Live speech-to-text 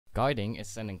Guiding is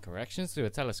sending corrections to a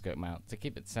telescope mount to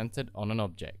keep it centered on an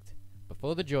object.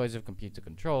 Before the joys of computer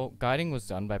control, guiding was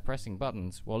done by pressing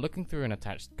buttons while looking through an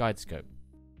attached guide scope.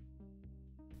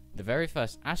 The very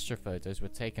first astrophotos were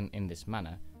taken in this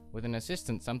manner, with an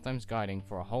assistant sometimes guiding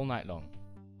for a whole night long.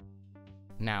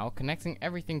 Now, connecting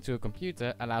everything to a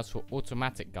computer allows for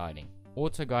automatic guiding,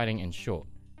 Autoguiding in short.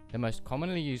 The most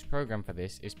commonly used program for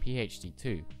this is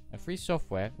PHD2, a free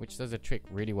software which does the trick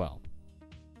really well.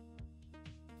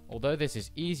 Although this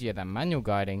is easier than manual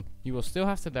guiding, you will still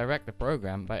have to direct the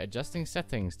program by adjusting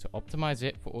settings to optimize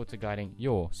it for autoguiding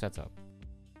your setup.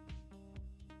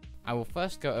 I will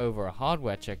first go over a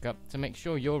hardware checkup to make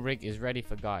sure your rig is ready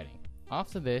for guiding.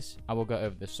 After this, I will go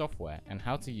over the software and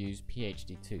how to use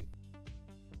PHD2.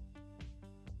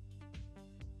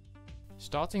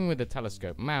 Starting with the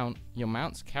telescope mount, your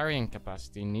mount's carrying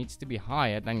capacity needs to be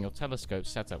higher than your telescope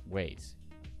setup weighs.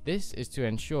 This is to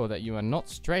ensure that you are not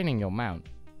straining your mount,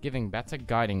 giving better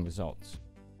guiding results.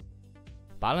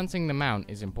 Balancing the mount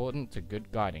is important to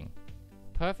good guiding.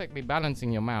 Perfectly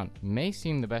balancing your mount may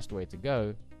seem the best way to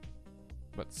go,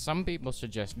 but some people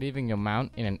suggest leaving your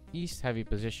mount in an east-heavy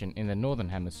position in the northern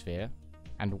hemisphere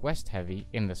and west-heavy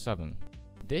in the southern.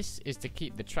 This is to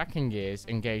keep the tracking gears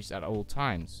engaged at all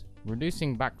times,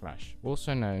 reducing backlash,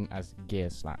 also known as gear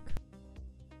slack.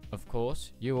 Of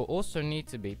course, you will also need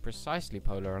to be precisely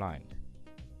polar aligned.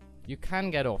 You can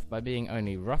get off by being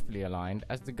only roughly aligned,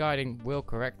 as the guiding will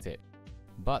correct it,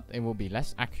 but it will be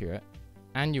less accurate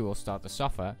and you will start to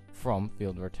suffer from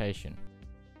field rotation.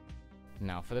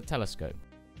 Now for the telescope.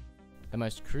 The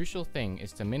most crucial thing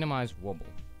is to minimize wobble.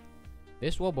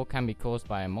 This wobble can be caused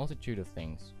by a multitude of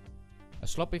things: a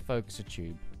sloppy focuser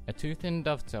tube, a too thin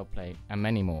dovetail plate, and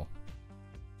many more.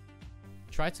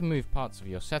 Try to move parts of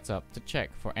your setup to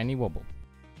check for any wobble.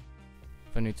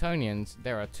 For Newtonians,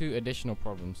 there are two additional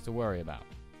problems to worry about: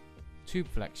 tube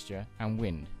flexure and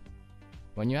wind.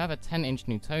 When you have a 10-inch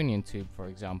Newtonian tube, for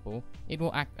example, it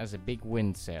will act as a big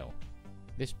wind sail.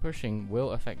 This pushing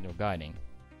will affect your guiding.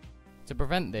 To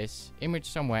prevent this, image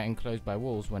somewhere enclosed by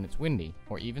walls when it's windy,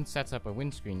 or even set up a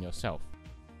windscreen yourself.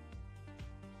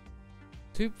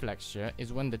 Tube flexure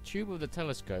is when the tube of the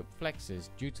telescope flexes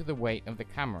due to the weight of the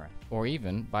camera, or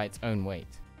even by its own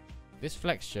weight. This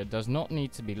flexure does not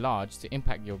need to be large to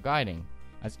impact your guiding,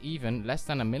 as even less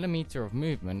than a millimeter of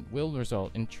movement will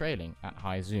result in trailing at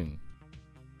high zoom.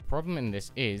 The problem in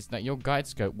this is that your guide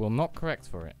scope will not correct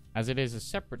for it, as it is a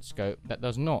separate scope that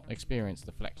does not experience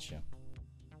the flexure.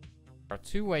 There are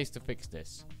two ways to fix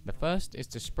this. The first is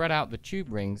to spread out the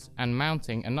tube rings and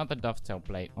mounting another dovetail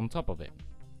plate on top of it,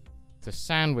 to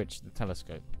sandwich the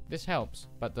telescope. This helps,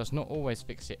 but does not always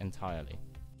fix it entirely.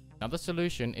 Another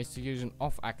solution is to use an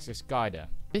off-axis guider.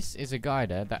 This is a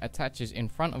guider that attaches in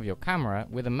front of your camera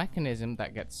with a mechanism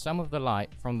that gets some of the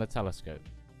light from the telescope.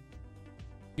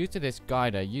 Due to this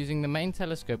guider using the main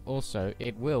telescope also,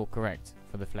 it will correct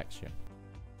for the flexure.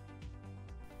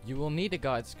 You will need a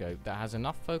guide scope that has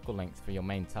enough focal length for your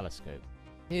main telescope.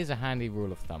 Here's a handy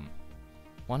rule of thumb.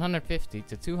 150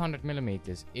 to 200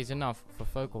 mm is enough for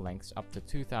focal lengths up to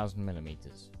 2000 mm.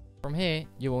 From here,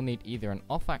 you will need either an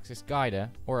off-axis guider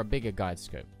or a bigger guide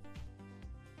scope.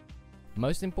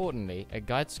 Most importantly, a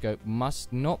guide scope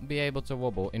must not be able to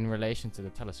wobble in relation to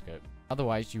the telescope,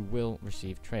 otherwise you will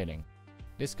receive trailing.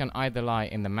 This can either lie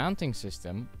in the mounting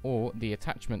system or the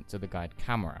attachment to the guide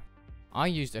camera. I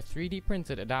used a 3D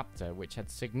printed adapter which had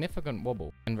significant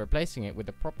wobble, and replacing it with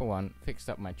a proper one fixed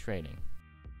up my trailing.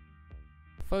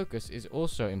 Focus is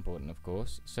also important, of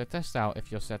course, so test out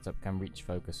if your setup can reach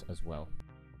focus as well.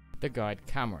 The guide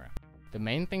camera. The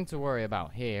main thing to worry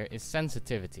about here is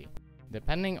sensitivity.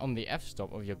 Depending on the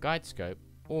f-stop of your guide scope,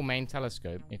 or main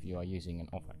telescope if you are using an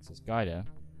off-axis guider,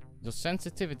 your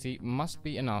sensitivity must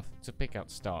be enough to pick out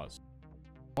stars.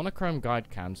 Monochrome guide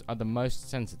cams are the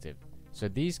most sensitive, so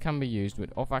these can be used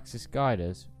with off-axis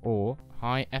guiders or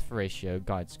high f-ratio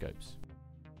guide scopes.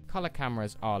 Color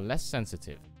cameras are less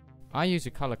sensitive. I use a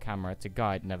color camera to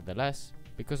guide nevertheless,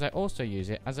 because I also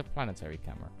use it as a planetary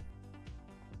camera.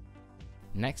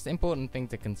 Next important thing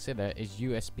to consider is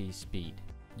USB speed.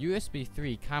 USB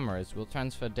 3 cameras will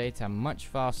transfer data much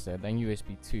faster than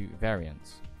USB 2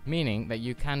 variants, meaning that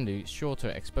you can do shorter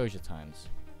exposure times.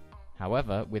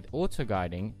 However, with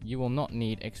auto-guiding, you will not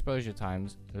need exposure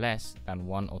times less than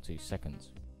 1 or 2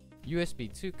 seconds.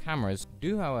 USB 2 cameras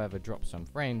do however drop some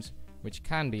frames, which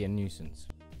can be a nuisance.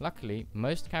 Luckily,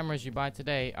 most cameras you buy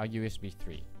today are USB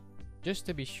 3. Just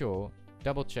to be sure,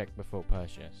 double check before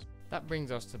purchase. That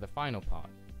brings us to the final part,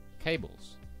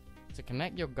 cables. To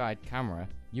connect your guide camera,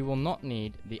 you will not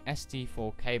need the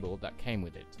ST4 cable that came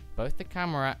with it. Both the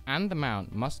camera and the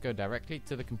mount must go directly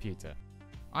to the computer.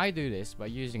 I do this by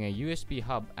using a USB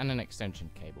hub and an extension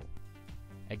cable.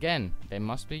 Again, they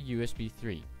must be USB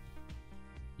 3.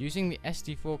 Using the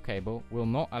SD4 cable will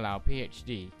not allow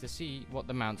PHD to see what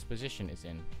the mount's position is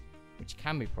in, which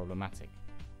can be problematic.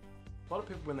 A lot of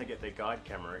people, when they get their guide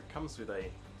camera, it comes with a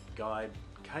guide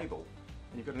cable,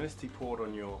 and you've got an ST port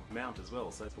on your mount as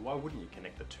well, so why wouldn't you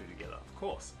connect the two together? Of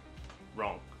course.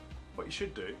 Wrong. What you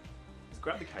should do is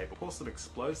grab the cable, pour some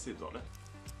explosives on it,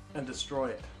 and destroy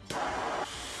it.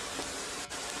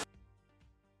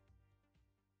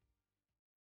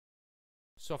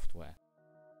 Software.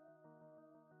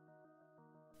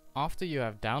 After you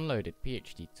have downloaded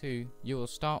PHD2, you will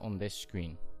start on this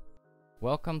screen.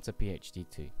 Welcome to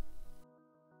PHD2.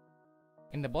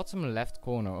 In the bottom left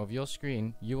corner of your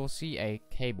screen, you will see a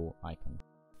cable icon.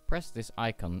 Press this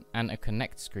icon and a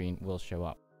connect screen will show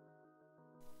up.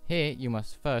 Here you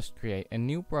must first create a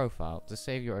new profile to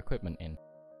save your equipment in.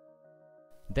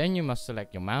 Then you must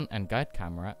select your mount and guide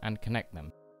camera and connect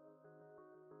them.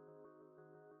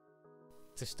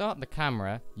 To start the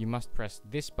camera, you must press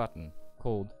this button,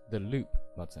 called the loop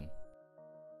button.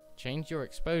 Change your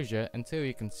exposure until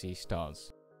you can see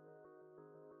stars.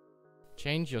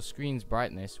 Change your screen's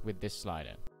brightness with this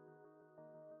slider.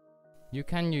 You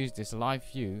can use this live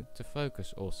view to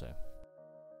focus also.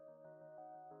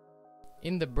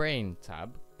 In the Brain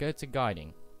tab, go to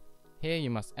Guiding. Here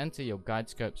you must enter your guide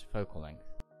scope's focal length.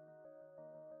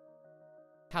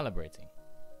 Calibrating.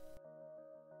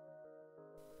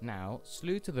 Now,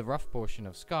 slew to the rough portion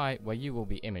of sky where you will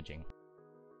be imaging.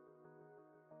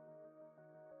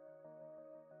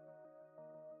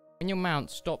 When your mount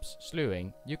stops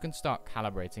slewing, you can start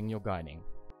calibrating your guiding.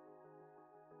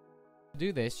 To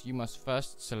do this, you must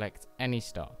first select any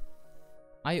star.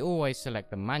 I always select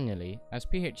them manually, as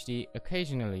PHD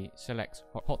occasionally selects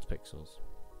hot pixels.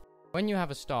 When you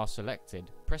have a star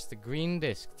selected, press the green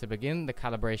disc to begin the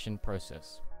calibration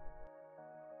process.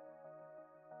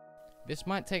 This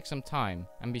might take some time,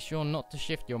 and be sure not to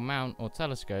shift your mount or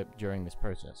telescope during this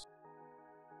process.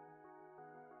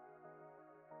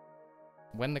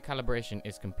 When the calibration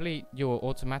is complete, you will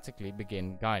automatically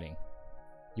begin guiding.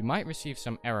 You might receive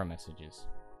some error messages.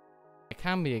 They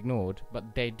can be ignored,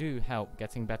 but they do help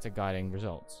getting better guiding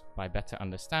results by better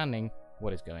understanding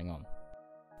what is going on.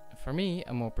 For me,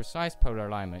 a more precise polar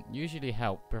alignment usually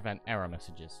helps prevent error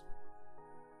messages.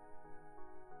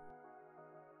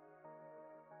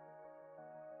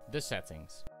 The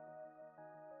settings.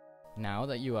 Now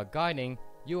that you are guiding,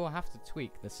 you will have to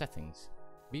tweak the settings.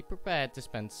 Be prepared to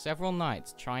spend several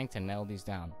nights trying to nail these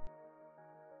down.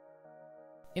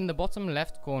 In the bottom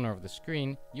left corner of the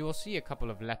screen, you will see a couple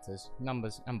of letters,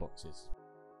 numbers and boxes.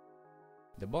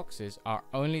 The boxes are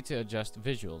only to adjust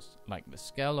visuals, like the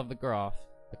scale of the graph,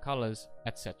 the colors,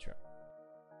 etc.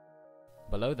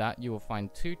 Below that you will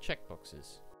find two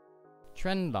checkboxes.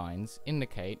 Trend lines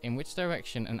indicate in which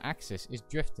direction an axis is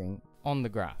drifting on the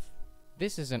graph.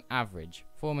 This is an average,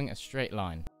 forming a straight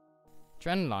line.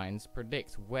 Trend lines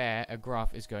predict where a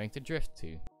graph is going to drift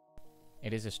to.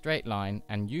 It is a straight line,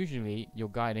 and usually your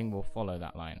guiding will follow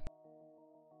that line.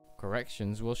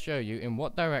 Corrections will show you in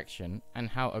what direction and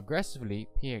how aggressively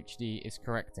PHD is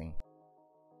correcting.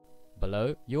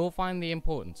 Below, you will find the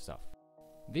important stuff.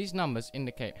 These numbers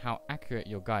indicate how accurate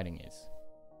your guiding is.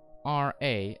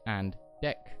 RA and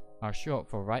DEC are short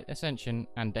for right ascension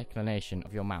and declination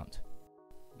of your mount.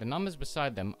 The numbers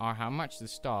beside them are how much the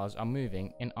stars are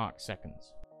moving in arc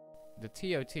seconds. The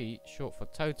TOT, short for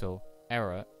total,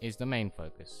 error is the main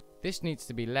focus. This needs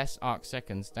to be less arc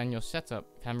seconds than your setup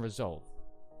can resolve,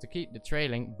 to keep the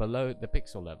trailing below the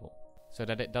pixel level, so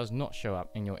that it does not show up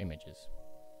in your images.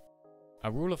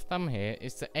 A rule of thumb here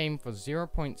is to aim for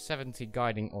 0.70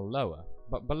 guiding or lower,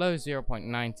 but below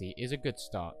 0.90 is a good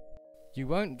start. You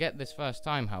won't get this first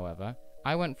time, however.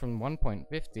 I went from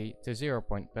 1.50 to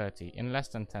 0.30 in less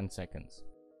than 10 seconds.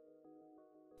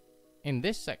 In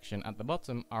this section at the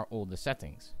bottom are all the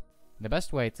settings. The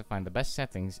best way to find the best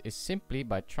settings is simply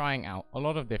by trying out a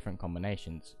lot of different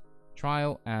combinations.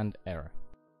 Trial and error.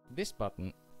 This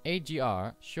button,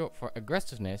 AGR, short for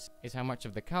aggressiveness, is how much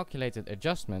of the calculated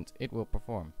adjustment it will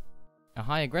perform. A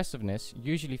high aggressiveness,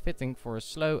 usually fitting for a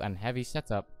slow and heavy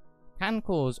setup, can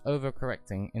cause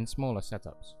overcorrecting in smaller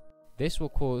setups. This will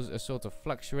cause a sort of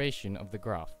fluctuation of the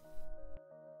graph.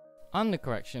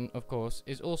 Undercorrection, of course,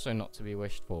 is also not to be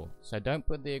wished for, so don't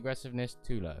put the aggressiveness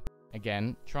too low.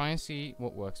 Again, try and see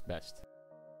what works best.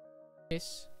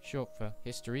 His, short for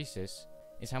hysteresis,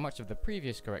 is how much of the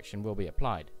previous correction will be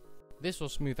applied. This will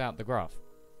smooth out the graph.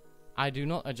 I do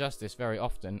not adjust this very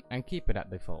often and keep it at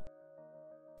default.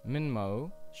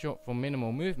 Minmo, short for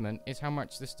minimal movement, is how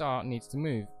much the star needs to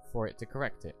move for it to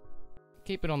correct it.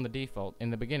 keep it on the default in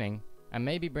the beginning and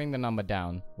maybe bring the number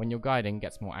down when your guiding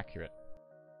gets more accurate.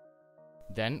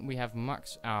 Then we have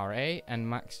max RA and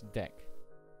max DEC.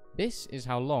 This is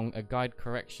how long a guide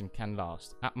correction can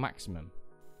last at maximum.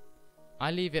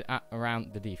 I leave it at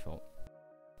around the default.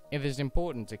 It is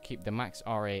important to keep the max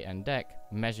RA and DEC,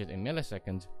 measured in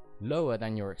milliseconds, lower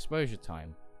than your exposure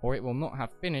time, or it will not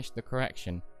have finished the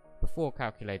correction before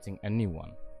calculating a new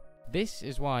one. This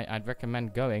is why I'd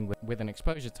recommend going with an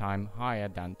exposure time higher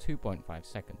than 2.5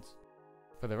 seconds.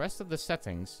 For the rest of the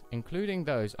settings, including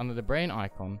those under the brain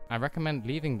icon, I recommend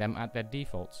leaving them at their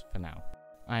defaults for now.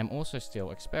 I am also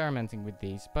still experimenting with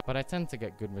these, but I tend to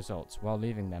get good results while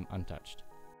leaving them untouched.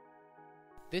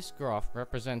 This graph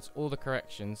represents all the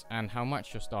corrections and how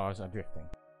much your stars are drifting.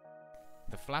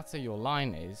 The flatter your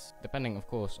line is, depending of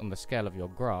course on the scale of your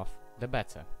graph, the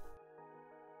better.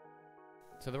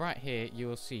 To the right here you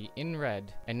will see in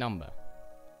red a number.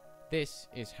 This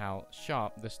is how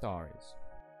sharp the star is.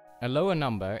 A lower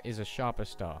number is a sharper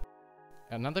star.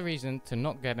 Another reason to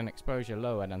not get an exposure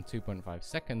lower than 2.5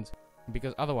 seconds,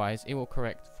 because otherwise it will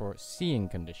correct for seeing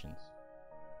conditions.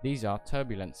 These are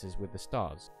turbulences with the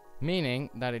stars, meaning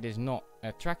that it is not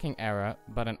a tracking error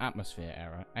but an atmosphere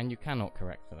error, and you cannot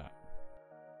correct for that.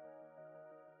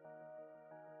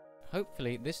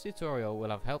 Hopefully this tutorial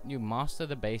will have helped you master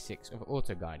the basics of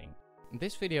auto-guiding.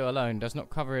 This video alone does not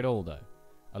cover it all though.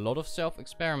 A lot of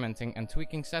self-experimenting and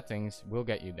tweaking settings will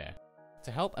get you there.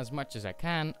 To help as much as I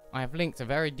can, I have linked a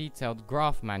very detailed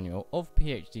graph manual of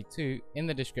PHD2 in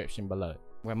the description below,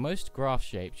 where most graph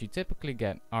shapes you typically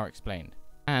get are explained,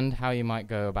 and how you might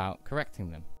go about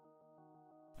correcting them.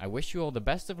 I wish you all the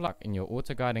best of luck in your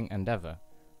auto-guiding endeavor,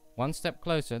 one step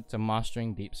closer to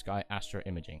mastering deep sky astro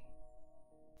imaging.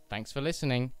 Thanks for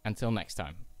listening, until next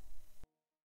time.